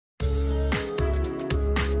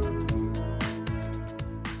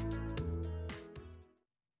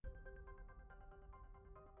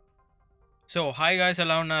So hi guys,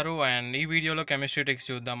 ఎలా ఉన్నారు? And ఈ వీడియోలో కెమిస్ట్రీ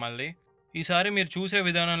ట్రిక్స్ చూద్దాం. మళ్ళీ ఈసారి మీరు చూసే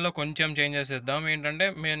విధానంలో కొంచెం చేంజెస్ ఇద్దాం. ఏంటంటే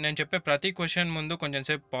నేను చెప్పే ప్రతి క్వశ్చన్ ముందు కొంచెం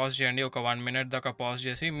సేపు పాజ్ చేయండి. ఒక 1 minute దాకా పాజ్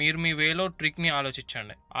చేసి మీరు మీ వేలో ట్రిక్ని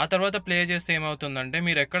ఆలోచించండి. ఆ తర్వాత ప్లే చేస్తే ఏమవుతుందంటే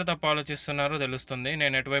మీరు ఎక్కడ తప్పు ఆలోచిస్తున్నారో తెలుస్తుంది.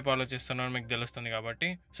 నేను ఎటువైపు ఆలోచిస్తున్నారో మీకు తెలుస్తుంది కాబట్టి.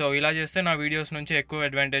 సో ఇలా చేస్తే నా వీడియోస్ నుంచి ఎక్కువ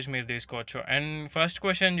అడ్వాంటేజ్ మీరు తీసుకోవచ్చు. అండ్ ఫస్ట్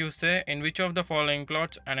క్వశ్చన్ చూస్తే, in which of the following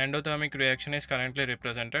plots and endothermic reaction is currently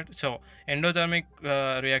represented? So endothermic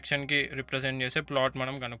రియాక్షన్కి represent చేసే ప్లాట్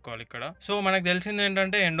మనం కనుక్కోవాలి ఇక్కడ. సో మనకు తెలిసింది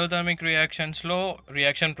ఏంటంటే ఎండోథర్మిక్ రియాక్షన్స్లో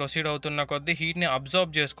రియాక్షన్ ప్రొసీడ్ అవుతున్న కొద్దీ హీట్ని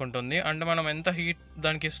అబ్జార్బ్ చేసుకుంటుంది. అంటే మనం ఎంత హీట్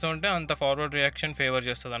దానికి ఇస్తుంటే అంత ఫార్వర్డ్ రియాక్షన్ ఫేవర్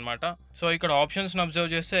చేస్తుంది అనమాట. సో ఇక్కడ ఆప్షన్స్ని అబ్జర్వ్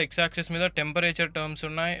చేస్తే ఎక్స్ యాక్సిస్ మీద టెంపరేచర్ టర్మ్స్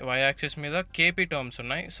ఉన్నాయి, వై యాక్సిస్ మీద కేపీ టర్మ్స్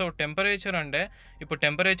ఉన్నాయి. సో టెంపరేచర్ అంటే ఇప్పుడు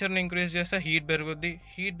టెంపరేచర్ని ఇంక్రీజ్ చేస్తే హీట్ పెరుగుద్ది,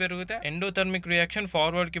 హీట్ పెరిగితే ఎండోథర్మిక్ రియాక్షన్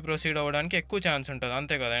ఫార్వర్డ్కి ప్రొసీడ్ అవ్వడానికి ఎక్కువ ఛాన్స్ ఉంటుంది,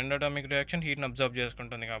 అంతే కదా. ఎండోథర్మిక్ రియాక్షన్ హీట్ని అబ్జర్బ్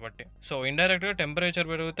చేసుకుంటుంది కాబట్టి. సో ఇండైరెక్ట్గా టెంపరేచర్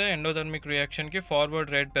పెరిగితే ఎండోథర్మిక్ రియాక్షన్కి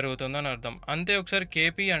ఫార్వర్డ్ రేట్ పెరుగుతుందని అర్థం. అంతే. ఒకసారి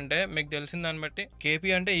కేపీ అంటే మీకు తెలిసిన దాన్ని బట్టి కేపీ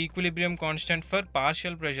అంటే equilibrium constant for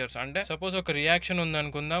partial pressures. అంటే సపోజ్ ఒక రియాక్షన్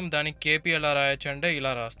ఉందనుకుందాం, దానికి కేపీ ఎలా రాయొచ్చు అంటే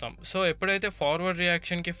ఇలా రాస్తాం. సో ఎప్పుడైతే ఫార్వర్డ్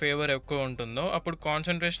రియాక్షన్కి ఫేవర్ ఎక్కువ ఉంటుందో అప్పుడు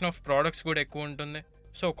కాన్సన్ట్రేషన్ ఆఫ్ ప్రోడక్ట్స్ కూడా ఎక్కువ ఉంటుంది.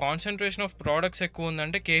 సో కాన్సన్ట్రేషన్ ఆఫ్ ప్రోడక్ట్స్ ఎక్కువ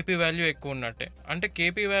ఉందంటే కేపీ వాల్యూ ఎక్కువ ఉన్నట్టే. అంటే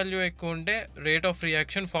కేపీ వాల్యూ ఎక్కువ ఉంటే రేట్ ఆఫ్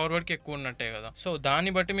రియాక్షన్ ఫార్వర్డ్కి ఎక్కువ ఉన్నట్టే కదా. సో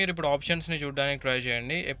దాన్ని బట్టి మీరు ఇప్పుడు ఆప్షన్స్ని చూడడానికి ట్రై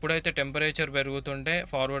చేయండి. ఎప్పుడైతే టెంపరేచర్ పెరుగుతుంటే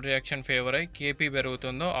ఫార్వర్డ్ రియాక్షన్ ఫేవర్ అయ్యి కేపీ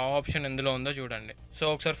పెరుగుతుందో ఆ ఆప్షన్ ఎందులో ఉందో చూడండి. సో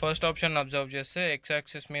ఒకసారి ఫస్ట్ ఆప్షన్ అబ్జర్వ్ చేస్తే ఎక్స్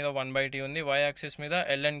యాక్సిస్ మీద 1/T ఉంది, వై యాక్సిస్ మీద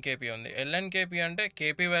ఎల్ఎన్కేపీ ఉంది. ఎల్ఎన్కేపీ అంటే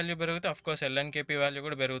కేపీ వాల్యూ పెరిగితే అఫ్కోర్స్ ఎల్ఎన్కేపీ వాల్యూ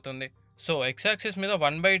కూడా పెరుగుతుంది. సో ఎక్స్ యాక్సిస్ మీద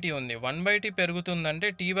 1/T ఉంది, 1/T పెరుగుతుందంటే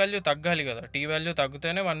టీ వాల్యూ తగ్గాలి కదా. టీ వాల్యూ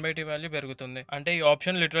తగ్గితేనే 1/T వాల్యూ పెరుగుతుంది. అంటే ఈ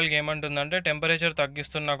ఆప్షన్ లిటరల్గా ఏమంటుందంటే టెంపరేచర్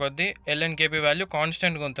తగ్గిస్తున్న కొద్దీ ఎల్ఎన్కేపీ వాల్యూ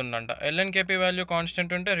కాన్స్టెంట్గా ఉంటుందంట. ఎల్ఎన్కేపీ వాల్యూ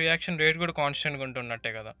కాన్స్టెంట్ ఉంటే రియాక్షన్ రేట్ కూడా కాన్స్టెంట్గా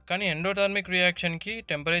ఉంటున్నట్టే కదా. కానీ ఎండోథర్మిక్ రియాక్షన్కి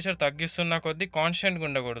టెంపరేచర్ తగ్గిస్తున్న కొద్దీ కాన్స్టెంట్గా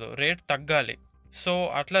ఉండకూడదు, రేట్ తగ్గాలి. సో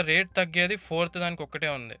అట్లా రేట్ తగ్గేది ఫోర్త్ దానికి ఒక్కటే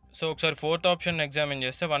ఉంది. సో ఒకసారి ఫోర్త్ ఆప్షన్ ఎగ్జామిన్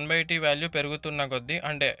చేస్తే 1/T వాల్యూ పెరుగుతున్న కొద్దీ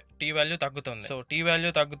అంటే టీ వాల్యూ తగ్గుతుంది. సో టీ వాల్యూ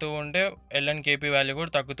తగ్గుతూ ఉంటే ఎల్ఎన్కేపీ వాల్యూ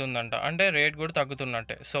కూడా తగ్గుతుందంట, అంటే రేట్ కూడా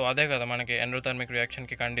తగ్గుతున్నట్టే. సో అదే కదా మనకి endothermic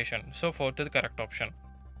రియాక్షన్కి condition. So fourth correct option.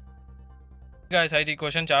 Guys అయితే ఈ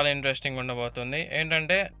క్వశ్చన్ చాలా ఇంట్రెస్టింగ్ ఉండబోతుంది.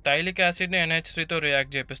 ఏంటంటే థైలిక్ యాసిడ్ని NH3తో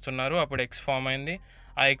రియాక్ట్ చేపిస్తున్నారు, అప్పుడు ఎక్స్ ఫామ్ అయింది.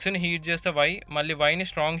 ఆ ఎక్స్ని హీట్ చేస్తే వై, మళ్ళీ వైని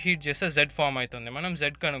స్ట్రాంగ్ హీట్ చేస్తే జెడ్ ఫామ్ అవుతుంది. మనం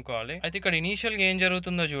జెడ్ కనుక్కోవాలి. అయితే ఇక్కడ ఇనీషియల్గా ఏం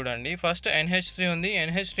జరుగుతుందో చూడండి. ఫస్ట్ NH3 ఉంది,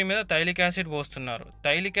 NH3 మీద థైలిక్ యాసిడ్ పోస్తున్నారు.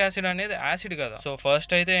 థైలిక్ యాసిడ్ అనేది యాసిడ్ కదా. సో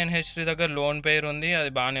ఫస్ట్ అయితే NH3 దగ్గర లోన్ పేర్ ఉంది,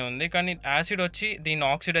 అది బాగానే ఉంది. కానీ యాసిడ్ వచ్చి దీన్ని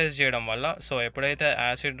ఆక్సిడైజ్ చేయడం వల్ల, సో ఎప్పుడైతే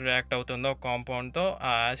యాసిడ్ రియాక్ట్ అవుతుందో కాంపౌండ్తో,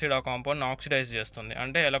 ఆ యాసిడ్ ఆ కాంపౌండ్ని ఆక్సిడైజ్ చేస్తుంది,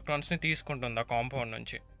 అంటే ఎలక్ట్రాన్స్ని తీసుకుంటుంది ఆ కాంపౌండ్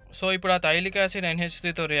నుంచి. సో ఇప్పుడు ఆ థైలిక్ యాసిడ్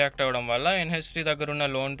NH3తో రియాక్ట్ అవ్వడం వల్ల NH3 దగ్గర ఉన్న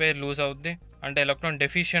లోన్ పేర్ లూజ్ అవుద్ది, అంటే ఎలక్ట్రాన్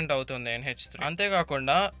డెఫిషియెంట్ అవుతుంది NH3.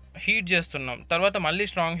 అంతేకాకుండా హీట్ చేస్తున్నాం, తర్వాత మళ్ళీ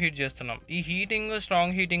స్ట్రాంగ్ హీట్ చేస్తున్నాం. ఈ హీటింగ్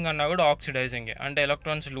స్ట్రాంగ్ హీటింగ్ అన్నా కూడా ఆక్సిడైజింగ్, అంటే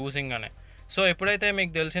ఎలక్ట్రాన్స్ లూజింగ్ అనే. సో ఎప్పుడైతే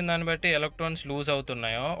మీకు తెలిసిన దాన్ని బట్టి ఎలక్ట్రాన్స్ లూజ్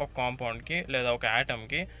అవుతున్నాయో ఒక కాంపౌండ్కి లేదా ఒక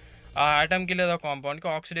యాటమ్కి, ఆ ఆటమ్కి లేదా కాంపౌండ్కి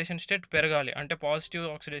ఆక్సిడేషన్ స్టేట్ పెరగాలి, అంటే పాజిటివ్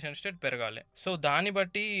ఆక్సిడేషన్ స్టేట్ పెరగాలి. సో దాన్ని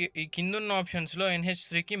బట్టి ఈ కిందున్న ఆప్షన్స్లో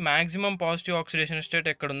NH3కి మ్యాక్సిమం పాజిటివ్ ఆక్సిడేషన్ స్టేట్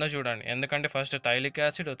ఎక్కడుందో చూడండి. ఎందుకంటే ఫస్ట్ థైలిక్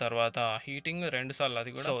యాసిడ్, తర్వాత హీటింగ్, 2 సార్లు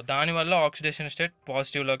అది కూడా. సో దానివల్ల ఆక్సిడేషన్ స్టేట్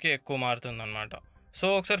పాజిటివ్లోకి ఎక్కువ మారుతుంది అనమాట. సో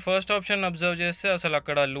ఒకసారి ఫస్ట్ ఆప్షన్ అబ్జర్వ్ చేస్తే అసలు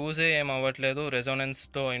అక్కడ లూజే ఏం అవ్వట్లేదు,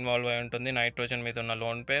 రెజోనెన్స్తో ఇన్వాల్వ్ అయి ఉంటుంది నైట్రోజన్ మీద ఉన్న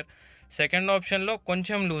లోన్ పేర్. సెకండ్ ఆప్షన్లో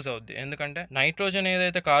కొంచెం లూజ్ అవుద్ది, ఎందుకంటే నైట్రోజన్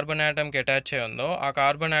ఏదైతే కార్బన్ యాటమ్కి అటాచ్ అయి ఉందో ఆ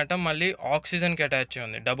కార్బన్ యాటమ్ మళ్ళీ ఆక్సిజన్కి అటాచ్ అయి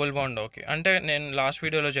ఉంది, డబుల్ బాండ్ ఓకే. అంటే నేను లాస్ట్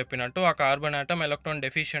వీడియోలో చెప్పినట్టు ఆ కార్బన్ యాటమ్ ఎలక్ట్రాన్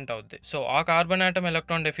డెఫిషియెంట్ అవుద్ది. సో ఆ కార్బన్ యాటమ్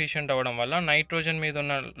ఎలక్ట్రాన్ డెఫిషియెంట్ అవ్వడం వల్ల నైట్రోజన్ మీద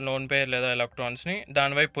ఉన్న లోన్ పేర్ లేదా ఎలక్ట్రాన్స్ని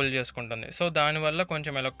దానివైపు పుల్ చేసుకుంటుంది. సో దానివల్ల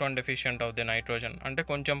కొంచెం ఎలక్ట్రాన్ డెఫిషియెంట్ అవుద్ది నైట్రోజన్, అంటే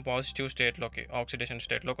కొంచెం పాజిటివ్ స్టేట్లోకి, ఆక్సిడేషన్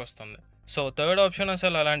స్టేట్లోకి వస్తుంది. సో థర్డ్ ఆప్షన్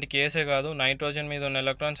అసలు అలాంటి కేసే కాదు. నైట్రోజన్ మీద ఉన్న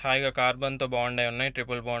ఎలక్ట్రాన్స్ హాయిగా కార్బన్తో బాండ్ అయి ఉన్నాయి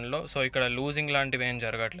ట్రిపుల్ బాండ్లో. సో ఇక్కడ లూజింగ్ లాంటివి ఏం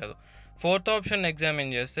జరగట్లేదు. ఫోర్త్ ఆప్షన్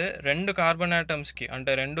ఎగ్జామిన్ చేస్తే 2 కార్బన్ యాటమ్స్కి,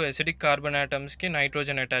 అంటే 2 ఎసిడిక్ కార్బన్ యాటమ్స్కి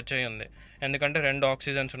నైట్రోజన్ అటాచ్ అయి ఉంది, ఎందుకంటే 2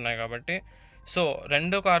 ఆక్సిజన్స్ ఉన్నాయి కాబట్టి. సో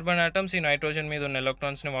 2 కార్బన్ యాటమ్స్ ఈ నైట్రోజన్ మీద ఉన్న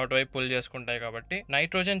ఎలక్ట్రాన్స్ని వాటి వైపు పుల్ చేసుకుంటాయి కాబట్టి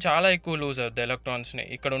నైట్రోజన్ చాలా ఎక్కువ లూజ్ అవుతుంది ఎలక్ట్రాన్స్ని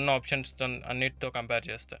ఇక్కడ ఉన్న ఆప్షన్స్తో అన్నిటితో కంపేర్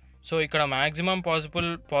చేస్తే. సో ఇక్కడ maximum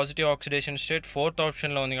positive oxidation state fourth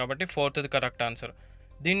ఆప్షన్లో ఉంది కాబట్టి ఫోర్త్ది కరెక్ట్ ఆన్సర్.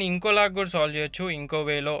 దీన్ని ఇంకోలాగా కూడా సాల్వ్ చేయొచ్చు, ఇంకో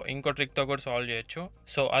వేలో ఇంకో ట్రిక్తో కూడా సాల్వ్ చేయొచ్చు.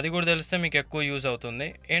 సో అది కూడా తెలిస్తే మీకు ఎక్కువ యూజ్ అవుతుంది.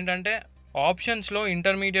 ఏంటంటే ఆప్షన్స్లో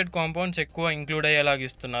ఇంటర్మీడియట్ కాంపౌండ్స్ ఎక్కువ ఇంక్లూడ్ అయ్యేలాగా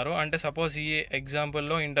ఇస్తున్నారు. అంటే సపోజ్ ఈ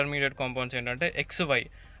ఎగ్జాంపుల్లో ఇంటర్మీడియట్ కాంపౌండ్స్ ఏంటంటే XY,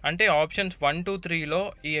 అంటే ఆప్షన్స్ 1, 2, 3లో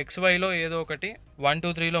ఈ XYలో ఏదో ఒకటి 1,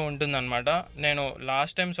 2, 3లో ఉంటుందన్నమాట. నేను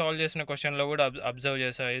లాస్ట్ టైం సాల్వ్ చేసిన క్వశ్చన్లో కూడా అబ్జర్వ్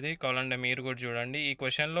చేశాను. ఇది కావాలంటే మీరు కూడా చూడండి. ఈ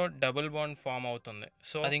క్వశ్చన్లో డబుల్ బాండ్ ఫామ్ అవుతుంది.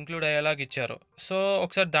 సో అది ఇంక్లూడ్ అయ్యేలాగా ఇచ్చారు. సో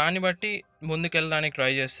ఒకసారి దాన్ని బట్టి ముందుకెళ్ళడానికి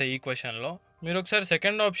ట్రై చేస్తే ఈ క్వశ్చన్లో మీరు ఒకసారి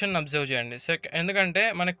సెకండ్ ఆప్షన్ అబ్జర్వ్ చేయండి. ఎందుకంటే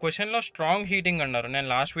మనకి క్వశ్చన్లో స్ట్రాంగ్ హీటింగ్ అన్నారు. నేను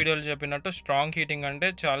లాస్ట్ వీడియోలో చెప్పినట్టు స్ట్రాంగ్ హీటింగ్ అంటే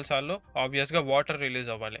చాలాసార్లు ఆబ్వియస్గా వాటర్ రిలీజ్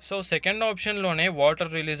అవ్వాలి. సో సెకండ్ ఆప్షన్లోనే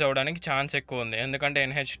వాటర్ రిలీజ్ అవ్వడానికి ఛాన్స్ ఎక్కువ ఉంది. ఎందుకంటే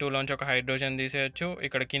NH2లోంచి ఒక హైడ్రోజన్ తీసేయచ్చు.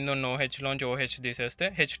 ఇక్కడ కింద ఉన్న OHలోంచి OH తీసేస్తే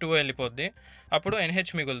H2 వెళ్ళిపోద్ది. అప్పుడు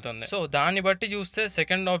NH మిగులుతుంది. సో దాన్ని బట్టి చూస్తే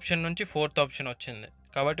సెకండ్ ఆప్షన్ నుంచి ఫోర్త్ ఆప్షన్ వచ్చింది.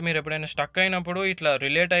 కాబట్టి మీరు ఎప్పుడైనా స్టక్ అయినప్పుడు ఇట్లా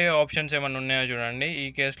రిలేట్ అయ్యే ఆప్షన్స్ ఏమైనా ఉన్నాయో చూడండి. ఈ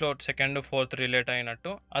కేసులో సెకండ్, ఫోర్త్ రిలేట్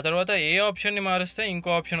అయినట్టు. ఆ తర్వాత ఏ ఆప్షన్ని మారిస్తే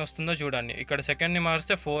ఇంకో ఆప్షన్ వస్తుందో చూడండి. ఇక్కడ సెకండ్ని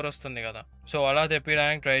మారిస్తే 4 వస్తుంది కదా. సో అలా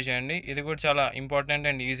తెప్పించడానికి ట్రై చేయండి. ఇది కూడా చాలా ఇంపార్టెంట్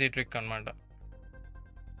అండ్ ఈజీ ట్రిక్ అనమాట.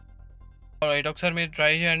 రైట్, ఒకసారి మీరు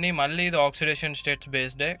ట్రై చేయండి. మళ్ళీ ఇది ఆక్సిడేషన్ స్టేట్స్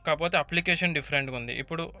బేస్డే, కాకపోతే అప్లికేషన్ డిఫరెంట్గా ఉంది.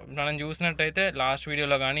 ఇప్పుడు మనం చూసినట్టయితే లాస్ట్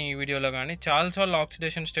వీడియోలో కానీ ఈ వీడియోలో కానీ చాలాసార్లు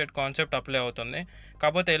ఆక్సిడేషన్ స్టేట్ కాన్సెప్ట్ అప్లై అవుతుంది.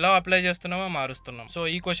 కాకపోతే ఎలా అప్లై చేస్తున్నామో మారుస్తున్నాం. సో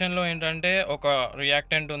ఈ క్వశ్చన్లో ఏంటంటే ఒక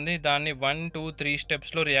రియాక్టెంట్ ఉంది, దాన్ని 1, 2, 3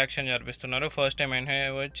 స్టెప్స్లో reaction జరిపిస్తున్నారు. First time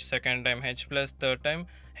NaOH, second time H+, third time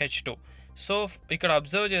H2. So ఇక్కడ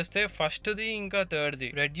అబ్జర్వ్ చేస్తే ఫస్ట్ది ఇంకా థర్డ్ది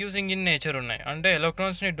రెడ్యూసింగ్ ఇన్ నేచర్ ఉన్నాయి. అంటే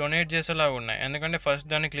ఎలక్ట్రాన్స్ని డొనేట్ చేసేలాగా ఉన్నాయి. ఎందుకంటే ఫస్ట్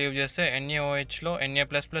దాన్ని క్లీవ్ చేస్తే NaOHలో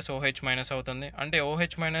Na++OH- అవుతుంది. అంటే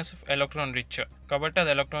OH- ఎలక్ట్రాన్ రిచ్ కాబట్టి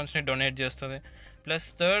అది ఎలక్ట్రాన్స్ని డొనేట్ చేస్తుంది. ప్లస్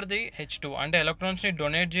థర్డ్ది H2 అంటే ఎలక్ట్రాన్స్ని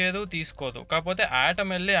డొనేట్ చేయదు, తీసుకోదు. కాకపోతే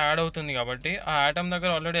ఆటమ్ వెళ్ళి యాడ్ అవుతుంది కాబట్టి ఆ ఆటమ్ దగ్గర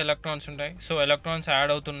ఆల్రెడీ ఎలక్ట్రాన్స్ ఉంటాయి. సో ఎలక్ట్రాన్స్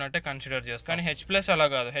యాడ్ అవుతున్నట్టే కన్సిడర్ చేస్తాం. కానీ H+ అలా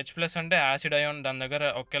కాదు. H+ అంటే యాసిడ్ అయాన్, దాని దగ్గర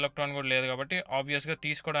ఒక ఎలక్ట్రాన్ కూడా లేదు కాబట్టి ఆబ్వియస్గా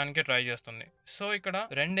తీసుకోవడానికి ట్రై చేస్తుంది. సో ఇక్కడ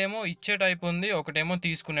రెండేమో ఇచ్చే టైప్ ఉంది, ఒకటేమో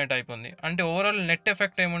తీసుకునే టైప్ ఉంది. అంటే ఓవరాల్ నెట్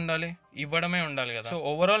ఎఫెక్ట్ ఏముండాలి? ఇవ్వడమే ఉండాలి కదా. So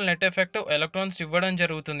overall net effect electrons ఇవ్వడం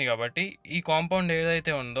జరుగుతుంది కాబట్టి ఈ కాంపౌండ్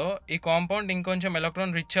ఏదైతే ఉందో ఈ కాంపౌండ్ ఇంకొంచెం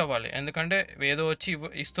ఎలక్ట్రాన్ రిచ్ అవ్వాలి. ఎందుకంటే ఏదో వచ్చి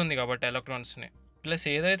ఇస్తుంది కాబట్టి ఎలక్ట్రాన్స్ని. ప్లస్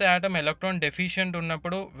ఏదైతే ఆటమ్ ఎలక్ట్రాన్ డెఫిషియెంట్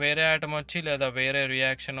ఉన్నప్పుడు వేరే ఆటమ్ వచ్చి లేదా వేరే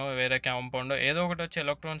రియాక్షన్, వేరే కాంపౌండ్ ఏదో ఒకటి వచ్చి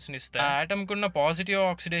ఎలక్ట్రాన్స్ని ఇస్తే ఆ ఆటమ్కి ఉన్న పాజిటివ్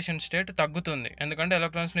ఆక్సిడేషన్ స్టేట్ తగ్గుతుంది. ఎందుకంటే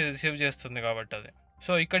ఎలక్ట్రాన్స్ని రిసీవ్ చేస్తుంది కాబట్టి అది.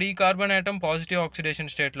 సో ఇక్కడ ఈ కార్బన్ ఆటమ్ పాజిటివ్ ఆక్సిడేషన్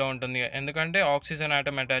స్టేట్లో ఉంటుంది. ఎందుకంటే ఆక్సిజన్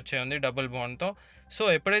ఆటమ్ అటాచ్ అయ్యి ఉంది డబుల్ బాండ్తో. సో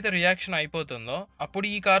ఎప్పుడైతే రియాక్షన్ అయిపోతుందో అప్పుడు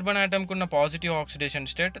ఈ కార్బన్ ఆటమ్కి ఉన్న పాజిటివ్ ఆక్సిడేషన్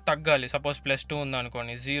స్టేట్ తగ్గాలి. సపోజ్ +2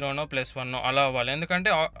 ఉందనుకోండి, 0నో +1నో అలా అవ్వాలి. ఎందుకంటే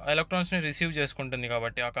ఎలక్ట్రాన్స్ని రిసీవ్ చేసుకుంటుంది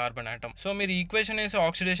కాబట్టి ఆ కార్బన్ ఆటమ్. సో మీరు ఈక్వేషన్ వేసి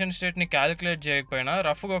ఆక్సిడేషన్ స్టేట్ని క్యాలిక్యులేట్ చేయకపోయినా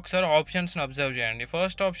రఫ్గా ఒకసారి ఆప్షన్స్ని అబ్జర్వ్ చేయండి.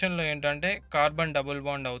 ఫస్ట్ ఆప్షన్లో ఏంటంటే కార్బన్ డబుల్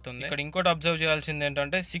బాండ్ అవుతుంది. ఇక్కడ ఇంకోటి అబ్జర్వ్ చేయాల్సింది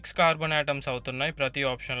ఏంటంటే 6 కార్బన్ ఆటమ్స్ అవుతున్నాయి ప్రతి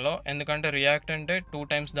ఆప్షన్లో. ఎందుకంటే రియాక్టెంటే 2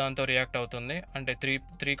 టైమ్స్ దాంతో రియాక్ట్ అవుతుంది. అంటే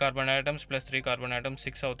 3 కార్బన్ ఆటమ్స్ + 3 కార్బన్ ఆటమ్స్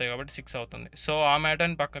 6 అవుతాయి కాబట్టి 6 అవుతుంది. సో ఆ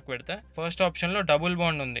మ్యాటర్ని పక్కకు పెడితే ఫస్ట్ ఆప్షన్లో డబుల్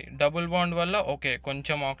బాండ్ ఉంది. డబుల్ బాండ్ వల్ల ఓకే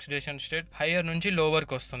కొంచెం ఆక్సిడేషన్ స్టేట్ హయ్యర్ నుంచి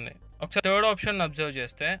లోవర్కి వస్తుంది. ఒకసారి థర్డ్ ఆప్షన్ అబ్జర్వ్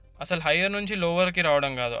చేస్తే అసలు హయ్యర్ నుంచి లోవర్కి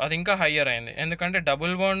రావడం కాదు, అది ఇంకా హయ్యర్ అయింది. ఎందుకంటే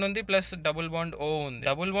డబుల్ బాండ్ ఉంది ప్లస్ డబుల్ బాండ్ O ఉంది.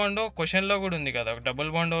 డబుల్ బాండ్ O క్వశ్చన్లో కూడా ఉంది కదా,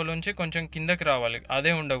 డబుల్ బాండ్ O నుంచి కొంచెం కిందకి రావాలి,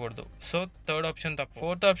 అదే ఉండకూడదు. సో థర్డ్ ఆప్షన్ తప్పు.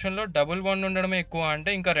 ఫోర్త్ ఆప్షన్లో డబుల్ బాండ్ ఉండడమే ఎక్కువ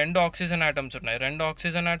అంటే ఇంకా 2 ఆక్సిజన్ ఆటమ్స్ ఉన్నాయి. 2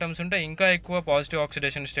 ఆక్సిజన్ ఆటమ్స్ ఉంటే ఇంకా ఎక్కువ పాజిటివ్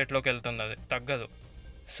ఆక్సిడేషన్ స్టేట్లోకి వెళ్తుంది, అది తగ్గదు.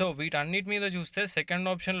 సో వీటన్నిటి మీద చూస్తే సెకండ్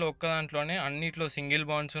ఆప్షన్లో ఒక్క దాంట్లోనే అన్నిట్లో సింగిల్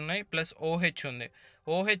బాండ్స్ ఉన్నాయి ప్లస్ OH ఉంది.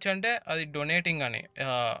 OH అంటే అది డొనేటింగ్ అని,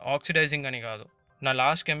 ఆక్సిడైజింగ్ అని కాదు. నా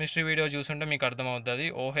లాస్ట్ కెమిస్ట్రీ వీడియో చూసుంటే మీకు అర్థమవుతుంది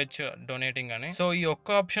OH డొనేటింగ్ అని. సో ఈ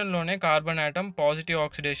ఒక్క ఆప్షన్లోనే కార్బన్ ఆటమ్ పాజిటివ్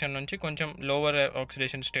ఆక్సిడేషన్ నుంచి కొంచెం లోవర్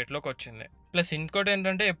ఆక్సిడేషన్ స్టేట్లోకి వచ్చింది. ప్లస్ ఇంకోటి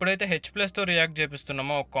ఏంటంటే ఎప్పుడైతే H+తో రియాక్ట్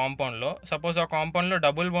చేపిస్తున్నామో ఒక కాంపౌండ్లో, సపోజ్ ఆ కాంపౌండ్లో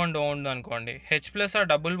డబుల్ బాండ్ O ఉందనుకోండి, H+ ఆ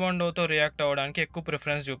డబుల్ బాండ్ Oతో రియాక్ట్ అవ్వడానికి ఎక్కువ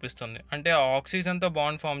ప్రిఫరెన్స్ చూపిస్తుంది. అంటే ఆ ఆక్సిజన్తో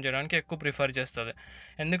బాండ్ ఫామ్ చేయడానికి ఎక్కువ ప్రిఫర్ చేస్తుంది.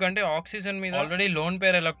 ఎందుకంటే ఆక్సిజన్ మీద ఆల్రెడీ లోన్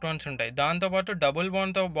పేర్ ఎలక్ట్రాన్స్ ఉంటాయి, దాంతోపాటు డబుల్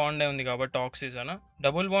బాండ్తో బాండే ఉంది కాబట్టి ఆక్సిజన్.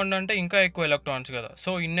 డబుల్ బాండ్ అంటే ఇంకా ఎక్కువ ఎలక్ట్రాన్స్ కదా.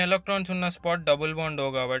 సో ఇన్ని ఎలక్ట్రాన్స్ ఉన్న స్పాట్ డబుల్ బాండ్ O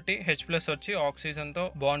కాబట్టి H+ వచ్చి ఆక్సిజన్తో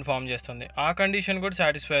బాండ్ ఫామ్ చేస్తుంది. ఆ కండిషన్ కూడా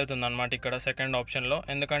సాటిస్ఫై అవుతుంది అనమాట ఇక్కడ సెకండ్ ఆప్షన్లో.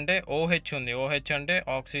 ఎందుకంటే OH ఉంది, OH అంటే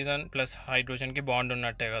ఆక్సిజన్ ప్లస్ హైడ్రోజన్కి బాండ్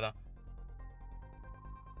ఉన్నట్టే కదా.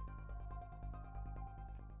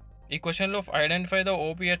 ఈ క్వశ్చన్లో identify the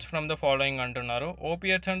ఓపియట్స్ from the following అంటున్నారు.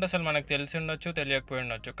 ఓపియట్స్ అంటే అసలు మనకు తెలిసి ఉండొచ్చు, తెలియకపోయి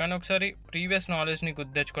ఉండొచ్చు. కానీ ఒకసారి ప్రీవియస్ నాలెడ్జ్ని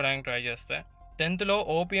గుర్తు తెచ్చుకోవడానికి ట్రై చేస్తే 10th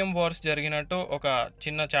ఓపియం వార్స్ జరిగినట్టు ఒక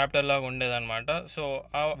చిన్న చాప్టర్ లాగా ఉండేదన్నమాట. సో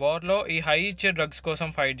ఆ వార్లో ఈ హై ఇచ్చే డ్రగ్స్ కోసం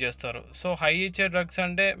ఫైట్ చేస్తారు. సో హై ఇచ్చే డ్రగ్స్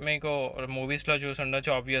అంటే మీకు మూవీస్లో చూసి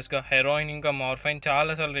ఉండొచ్చు, ఆబ్వియస్గా హెరోయిన్ ఇంకా మార్ఫైన్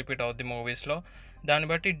చాలాసార్లు రిపీట్ అవుద్ది మూవీస్లో. దాన్ని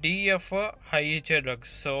బట్టి డిఎఫ్ హై ఇచ్చే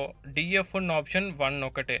డ్రగ్స్. సో డిఎఫ్ ఉన్న ఆప్షన్ 1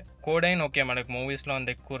 ఒకటే. కోడైన్ ఓకే, మనకు మూవీస్లో అంత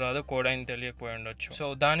ఎక్కువ రాదు, కోడైన్ తెలియకపోయి ఉండొచ్చు. సో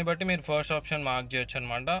దాన్ని బట్టి మీరు ఫస్ట్ ఆప్షన్ మార్క్ చేయొచ్చు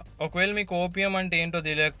అనమాట. ఒకవేళ మీకు ఓపియం అంటే ఏంటో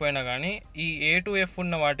తెలియకపోయినా కానీ ఈ ఏ టు ఎఫ్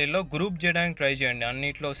ఉన్న వాటిల్లో గ్రూప్ చేయడానికి ట్రై చేయండి,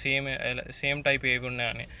 అన్నిట్లో సేమ్ టైప్ ఏవి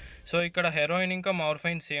ఉన్నాయని. సో ఇక్కడ హెరోయిన్ ఇంకా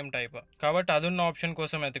మార్ఫైన్ సేమ్ టైప్ కాబట్టి అదున్న ఆప్షన్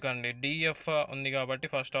కోసం ఎతకండి. డిఎఫ్ ఉంది కాబట్టి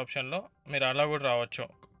ఫస్ట్ ఆప్షన్లో మీరు అలా కూడా రావచ్చు.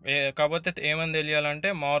 కాకపోతే ఏమని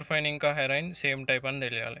తెలియాలంటే మార్ఫైన్ ఇంకా హెరాయిన్ సేమ్ టైప్ అని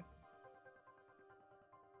తెలియాలి.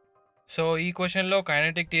 సో ఈ క్వశ్చన్లో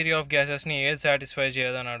కైనెటిక్ థియరీ ఆఫ్ గ్యాసెస్ని ఏది సాటిస్ఫై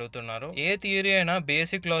చేయదని అడుగుతున్నారు. ఏ థియరీ అయినా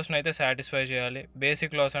బేసిక్ లాస్ని అయితే సాటిస్ఫై చేయాలి.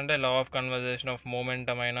 బేసిక్ లాస్ అంటే law of conversation of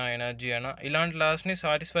momentum అయినా ఎనర్జీ అయినా ఇలాంటి లాస్ని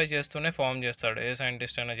సాటిస్ఫై చేస్తూనే ఫామ్ చేస్తాడు ఏ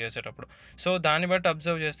సైంటిస్ట్ అయినా చేసేటప్పుడు. సో దాన్ని బట్టి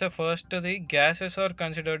అబ్జర్వ్ చేస్తే ఫస్ట్ది gases are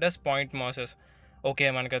considered as point masses. Okay,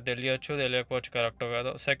 మనకి అది తెలియకపోవచ్చు కరెక్ట్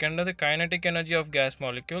కాదు. సెకండ్ది kinetic energy of gas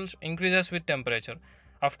molecules increases with temperature.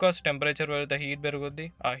 Of course temperature పెరిగితే హీట్ పెరుగుద్ది,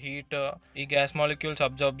 ఆ హీట్ ఈ గ్యాస్ మాలిక్యూల్స్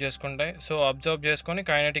అబ్జర్వ్ చేసుకుంటాయి. సో అబ్జర్వ్ చేసుకొని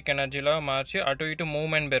కైనెటిక్ ఎనర్జీలో మార్చి అటు ఇటు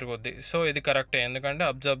మూవ్మెంట్ పెరుగుద్ది. సో ఇది కరెక్టే, ఎందుకంటే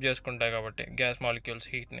అబ్జర్వ్ చేసుకుంటాయి కాబట్టి gas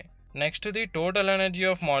molecules హీట్ని. నెక్స్ట్ది total energy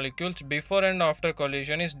of molecules before and after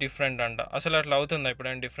collision is different అంట. అసలు అట్లా అవుతుందా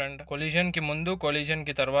ఎప్పుడైనా డిఫరెంట్? కొలిజన్కి ముందు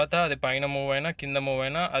కొలిజన్కి తర్వాత అది పైన మూవ్ అయినా కింద మూవ్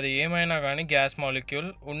అయినా అది ఏమైనా కానీ గ్యాస్ మాలిక్యూల్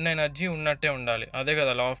ఉన్న ఎనర్జీ ఉన్నట్టే ఉండాలి. అదే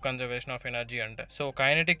కదా law of conservation of energy అంటే. So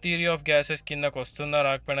kinetic theory of gases కిందకు వస్తుందా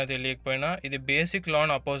రాకపోయినా తెలియకపోయినా ఇది బేసిక్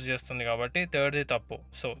లాని అపోజ్ చేస్తుంది కాబట్టి థర్డ్ది తప్పు.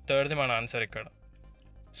 సో థర్డ్ది మన ఆన్సర్ ఇక్కడ.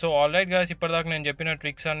 సో ఆల్రైట్ గాయ్స్, ఇప్పటిదాకా నేను చెప్పిన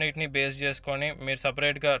ట్రిక్స్ అన్నిటిని బేస్ చేసుకొని మీరు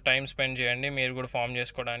సపరేట్గా టైం స్పెండ్ చేయండి మీరు కూడా ఫామ్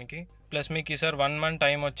చేసుకోవడానికి. ప్లస్ మీకు ఈసారి 1 month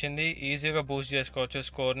టైం వచ్చింది, ఈజీగా బూస్ట్ చేసుకోవచ్చు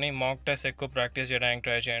స్కోర్ని. మాక్ టెస్ట్ ఎక్కువ ప్రాక్టీస్ చేయడానికి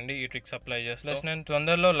ట్రై చేయండి ఈ ట్రిక్స్ అప్లై చేస్తే. ప్లస్ నేను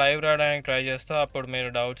తొందరలో లైవ్ రావడానికి ట్రై చేస్తా, అప్పుడు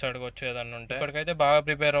మీరు డౌట్స్ అడగవచ్చు ఏదన్నా ఉంటే. ఇప్పటికైతే బాగా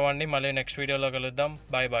ప్రిపేర్ అవ్వండి. మళ్ళీ నెక్స్ట్ వీడియోలో కలుద్దాం.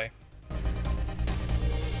 Bye bye.